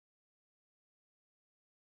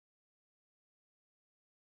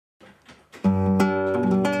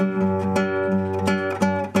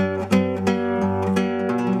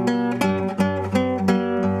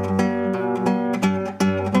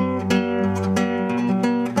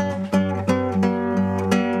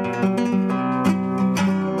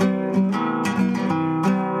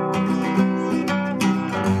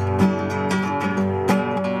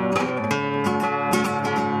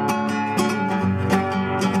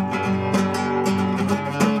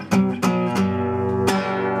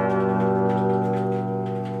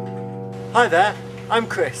Hi there, I'm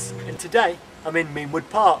Chris and today I'm in Meanwood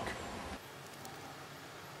Park.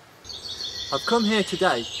 I've come here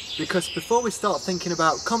today because before we start thinking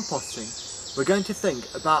about composting, we're going to think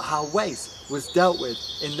about how waste was dealt with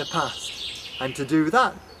in the past. And to do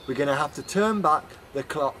that, we're going to have to turn back the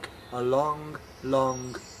clock a long,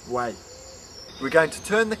 long way. We're going to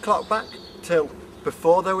turn the clock back till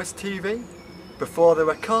before there was TV, before there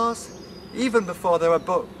were cars, even before there were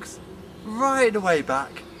books, right the way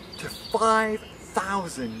back to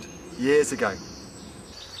 5,000 years ago.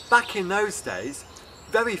 Back in those days,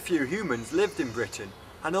 very few humans lived in Britain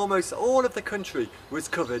and almost all of the country was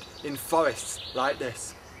covered in forests like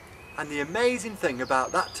this. And the amazing thing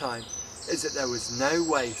about that time is that there was no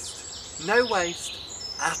waste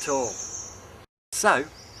at all. So,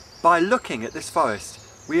 by looking at this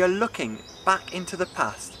forest, we are looking back into the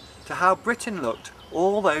past to how Britain looked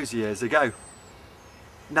all those years ago.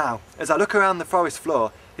 Now, as I look around the forest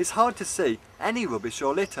floor, it's hard to see any rubbish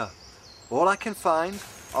or litter. All I can find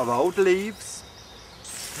are old leaves,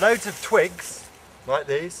 loads of twigs, like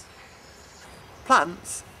these,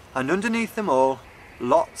 plants, and underneath them all,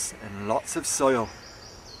 lots and lots of soil.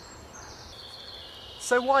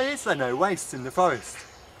 So why is there no waste in the forest?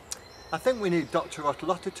 I think we need Dr.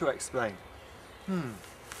 Rotalotta to explain.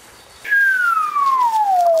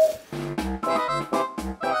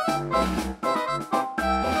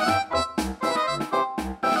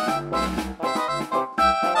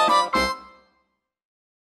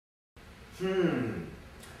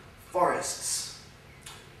 Forests.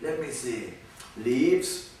 Let me see.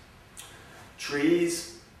 Leaves,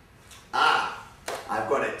 trees. Ah, I've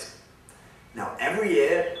got it. Now every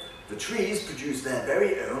year the trees produce their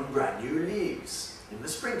very own brand new leaves in the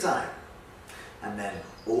springtime. And then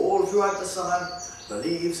all throughout the summer the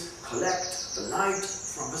leaves collect the light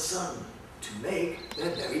from the sun to make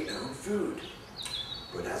their very own food.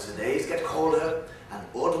 But as the days get colder and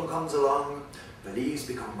autumn comes along, the leaves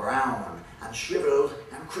become brown and shriveled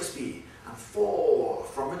and crispy and fall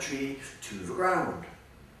from the tree to the ground.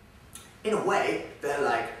 In a way, they're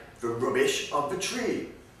like the rubbish of the tree.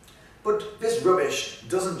 But this rubbish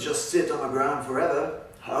doesn't just sit on the ground forever.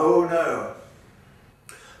 Oh no!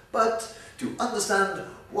 But to understand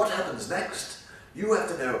what happens next, you have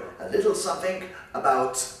to know a little something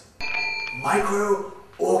about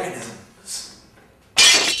microorganisms.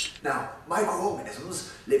 Now,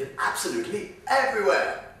 microorganisms live absolutely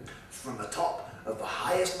everywhere, from the top of the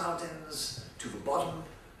highest mountains to the bottom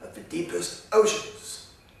of the deepest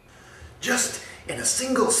oceans. Just in a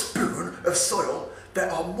single spoon of soil,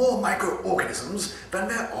 there are more microorganisms than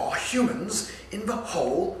there are humans in the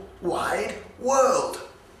whole wide world.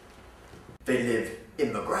 They live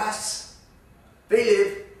in the grass, they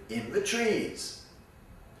live in the trees,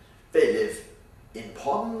 they live in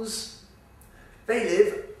ponds, they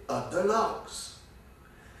live under logs,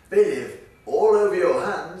 they live all over your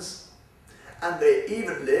hands, and they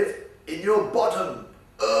even live in your bottom.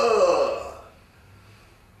 Ugh!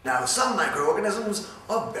 Now some microorganisms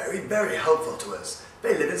are very, very helpful to us.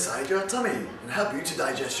 They live inside your tummy and help you to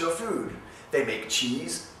digest your food. They make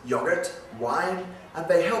cheese, yogurt, wine, and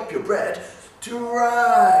they help your bread to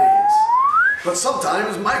rise. But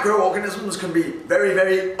sometimes microorganisms can be very,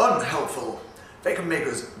 very unhelpful. They can make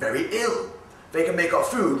us very ill. They can make our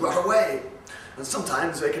food rot away. And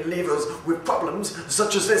sometimes they can leave us with problems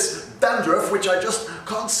such as this dandruff, which I just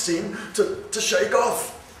can't seem to shake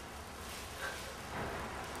off.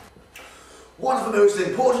 One of the most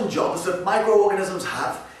important jobs that microorganisms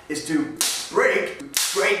have is to break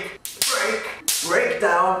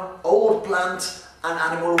down old plant and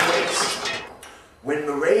animal waste. When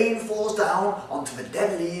the rain falls down onto the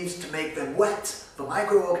dead leaves to make them wet, the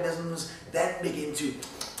microorganisms then begin to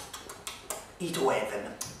eat away at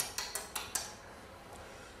them.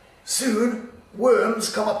 Soon,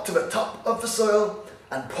 worms come up to the top of the soil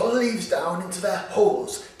and pull leaves down into their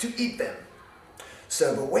holes to eat them.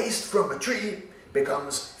 So the waste from the tree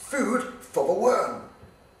becomes food for the worm.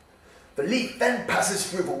 The leaf then passes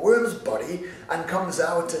through the worm's body and comes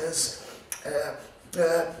out as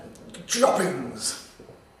droppings.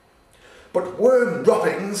 But worm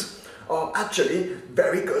droppings are actually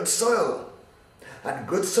very good soil. And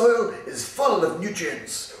good soil is full of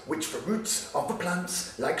nutrients, which the roots of the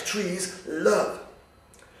plants, like trees, love.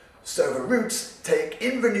 So the roots take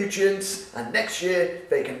in the nutrients, and next year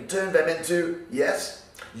they can turn them into, yes,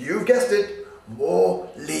 you've guessed it, more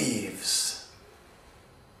leaves.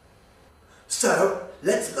 So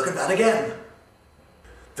let's look at that again.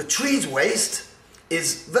 The tree's waste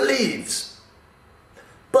is the leaves,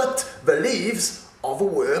 but the leaves are the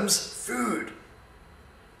worm's food.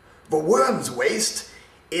 The worm's waste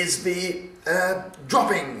is the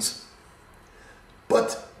droppings,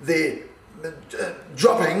 but the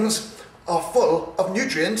droppings are full of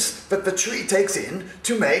nutrients that the tree takes in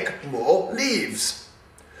to make more leaves.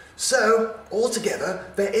 So, altogether,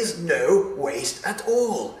 there is no waste at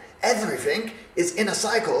all. Everything is in a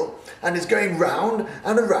cycle and is going round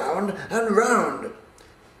and around and round.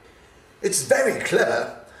 It's very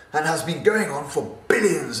clever and has been going on for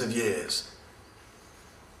billions of years.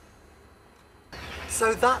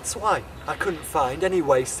 So that's why I couldn't find any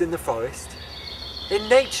waste in the forest. In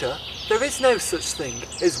nature, there is no such thing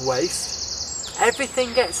as waste.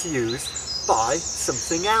 Everything gets used by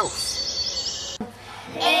something else.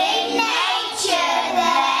 In nature,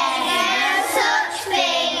 there's no such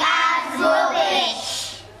thing as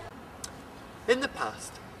rubbish. In the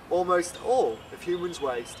past, almost all of humans'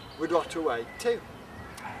 waste would rot away too.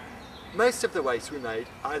 Most of the waste we made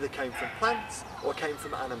either came from plants or came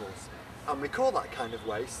from animals, and we call that kind of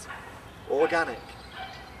waste organic.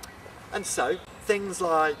 And so, things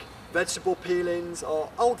like vegetable peelings or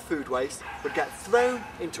old food waste would get thrown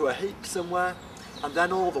into a heap somewhere, and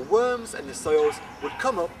then all the worms and the soils would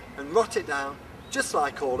come up and rot it down, just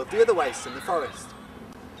like all of the other waste in the forest.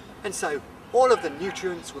 And so all of the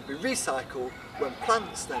nutrients would be recycled when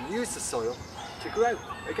plants then use the soil to grow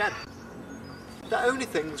again. The only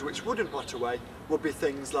things which wouldn't rot away would be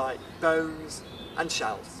things like bones and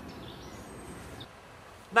shells.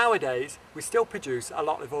 Nowadays, we still produce a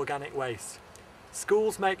lot of organic waste.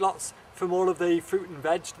 Schools make lots from all of the fruit and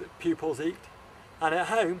veg that pupils eat, and at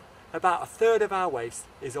home, about a third of our waste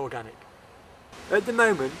is organic. At the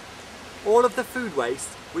moment, all of the food waste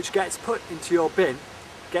which gets put into your bin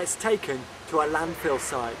gets taken to a landfill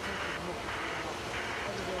site.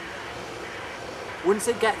 Once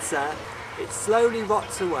it gets there, it slowly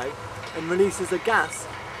rots away and releases a gas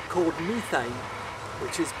called methane,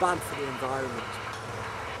 which is bad for the environment.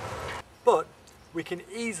 But we can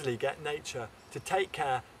easily get nature to take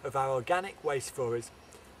care of our organic waste for us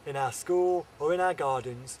in our school or in our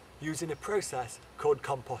gardens using a process called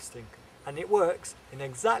composting, and it works in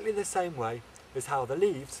exactly the same way as how the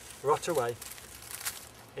leaves rot away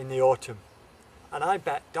in the autumn. And I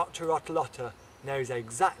bet Dr. Rotalotta knows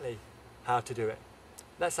exactly how to do it.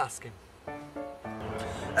 Let's ask him.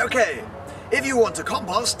 Okay, if you want to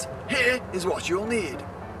compost, here is what you'll need.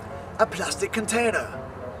 A plastic container,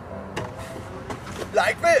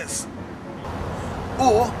 like this.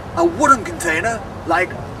 Or a wooden container, like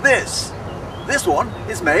this. This one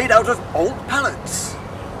is made out of old pallets.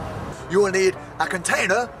 You will need a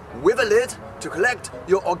container with a lid to collect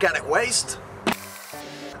your organic waste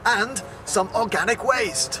and some organic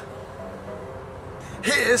waste.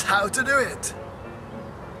 Here's how to do it.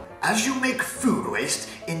 As you make food waste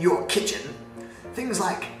in your kitchen, things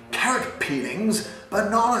like carrot peelings,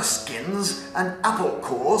 banana skins and apple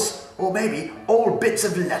cores, or maybe old bits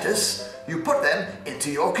of lettuce, you put them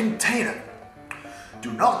into your container.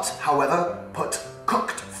 Do not, however, put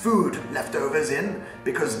cooked food leftovers in,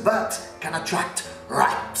 because that can attract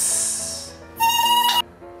rats.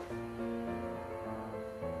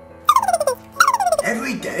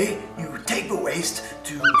 Every day you take the waste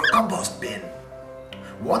to the compost bin.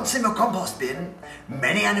 Once in the compost bin,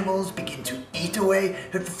 many animals begin to eat away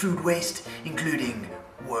at the food waste, including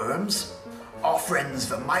worms, our friends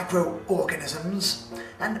the microorganisms,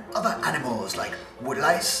 and other animals like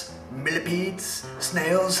woodlice, millipedes,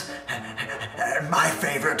 snails, and my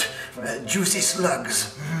favourite, juicy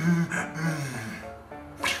slugs.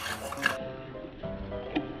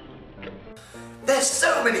 There's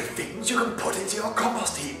so many things you can put into your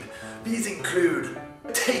compost heap. These include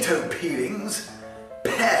potato peelings,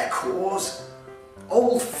 pear cores,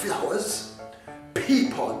 old flowers, pea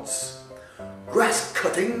pods, grass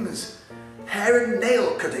cuttings, hair and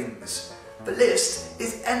nail cuttings. The list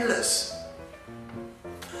is endless.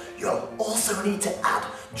 You'll also need to add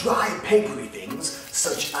dry papery things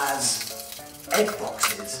such as egg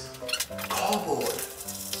boxes, cardboard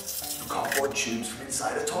tubes from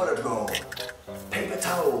inside a toilet roll, paper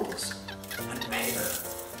towels, and paper.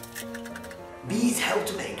 These help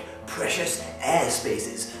to make precious air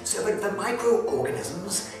spaces so that the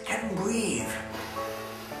microorganisms can breathe.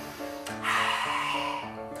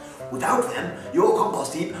 Without them, your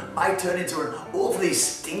compost heap might turn into an awfully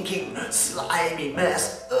stinking, slimy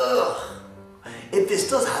mess. Ugh! If this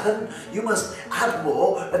does happen, you must add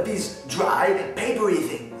more of these dry, papery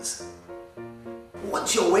things.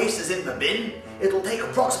 Once your waste is in the bin, it'll take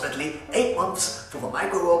approximately 8 months for the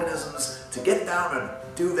microorganisms to get down and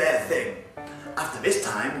do their thing. After this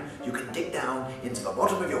time, you can dig down into the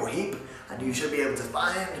bottom of your heap and you should be able to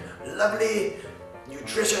find lovely,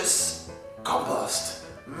 nutritious compost.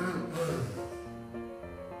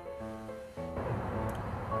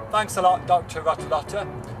 Thanks a lot, Dr. Rotalotta.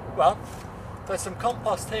 Well, there's some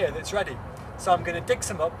compost here that's ready, so I'm going to dig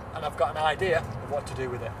some up and I've got an idea of what to do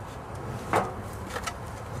with it.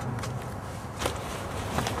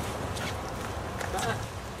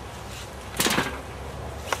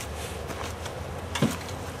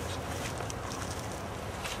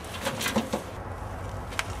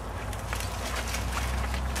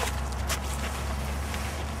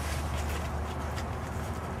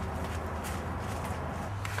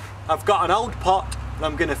 I've got an old pot and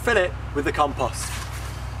I'm going to fill it with the compost.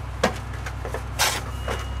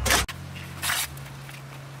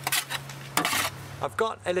 I've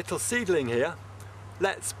got a little seedling here.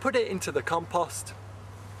 Let's put it into the compost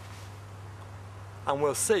and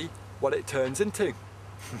we'll see what it turns into.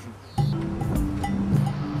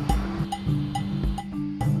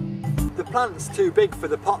 The plant's too big for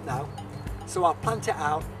the pot now, so I'll plant it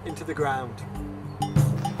out into the ground.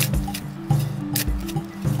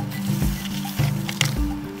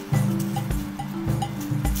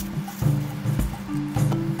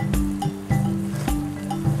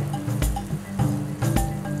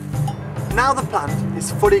 Now the plant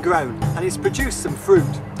is fully grown and it's produced some fruit.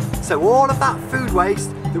 So all of that food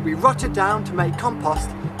waste that we rotted down to make compost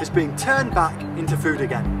is being turned back into food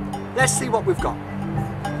again. Let's see what we've got.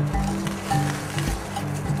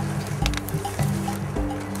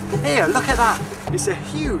 Here, look at that. It's a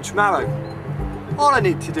huge marrow. All I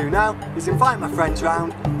need to do now is invite my friends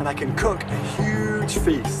round and I can cook a huge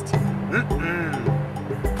feast.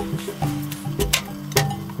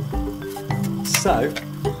 So,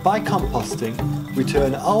 by composting, we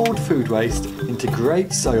turn old food waste into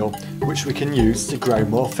great soil which we can use to grow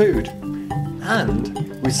more food.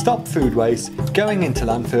 And we stop food waste going into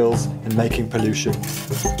landfills and making pollution.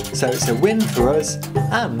 So it's a win for us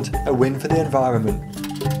and a win for the environment.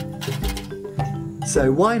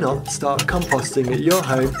 So why not start composting at your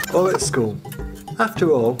home or at school?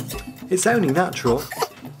 After all, it's only natural.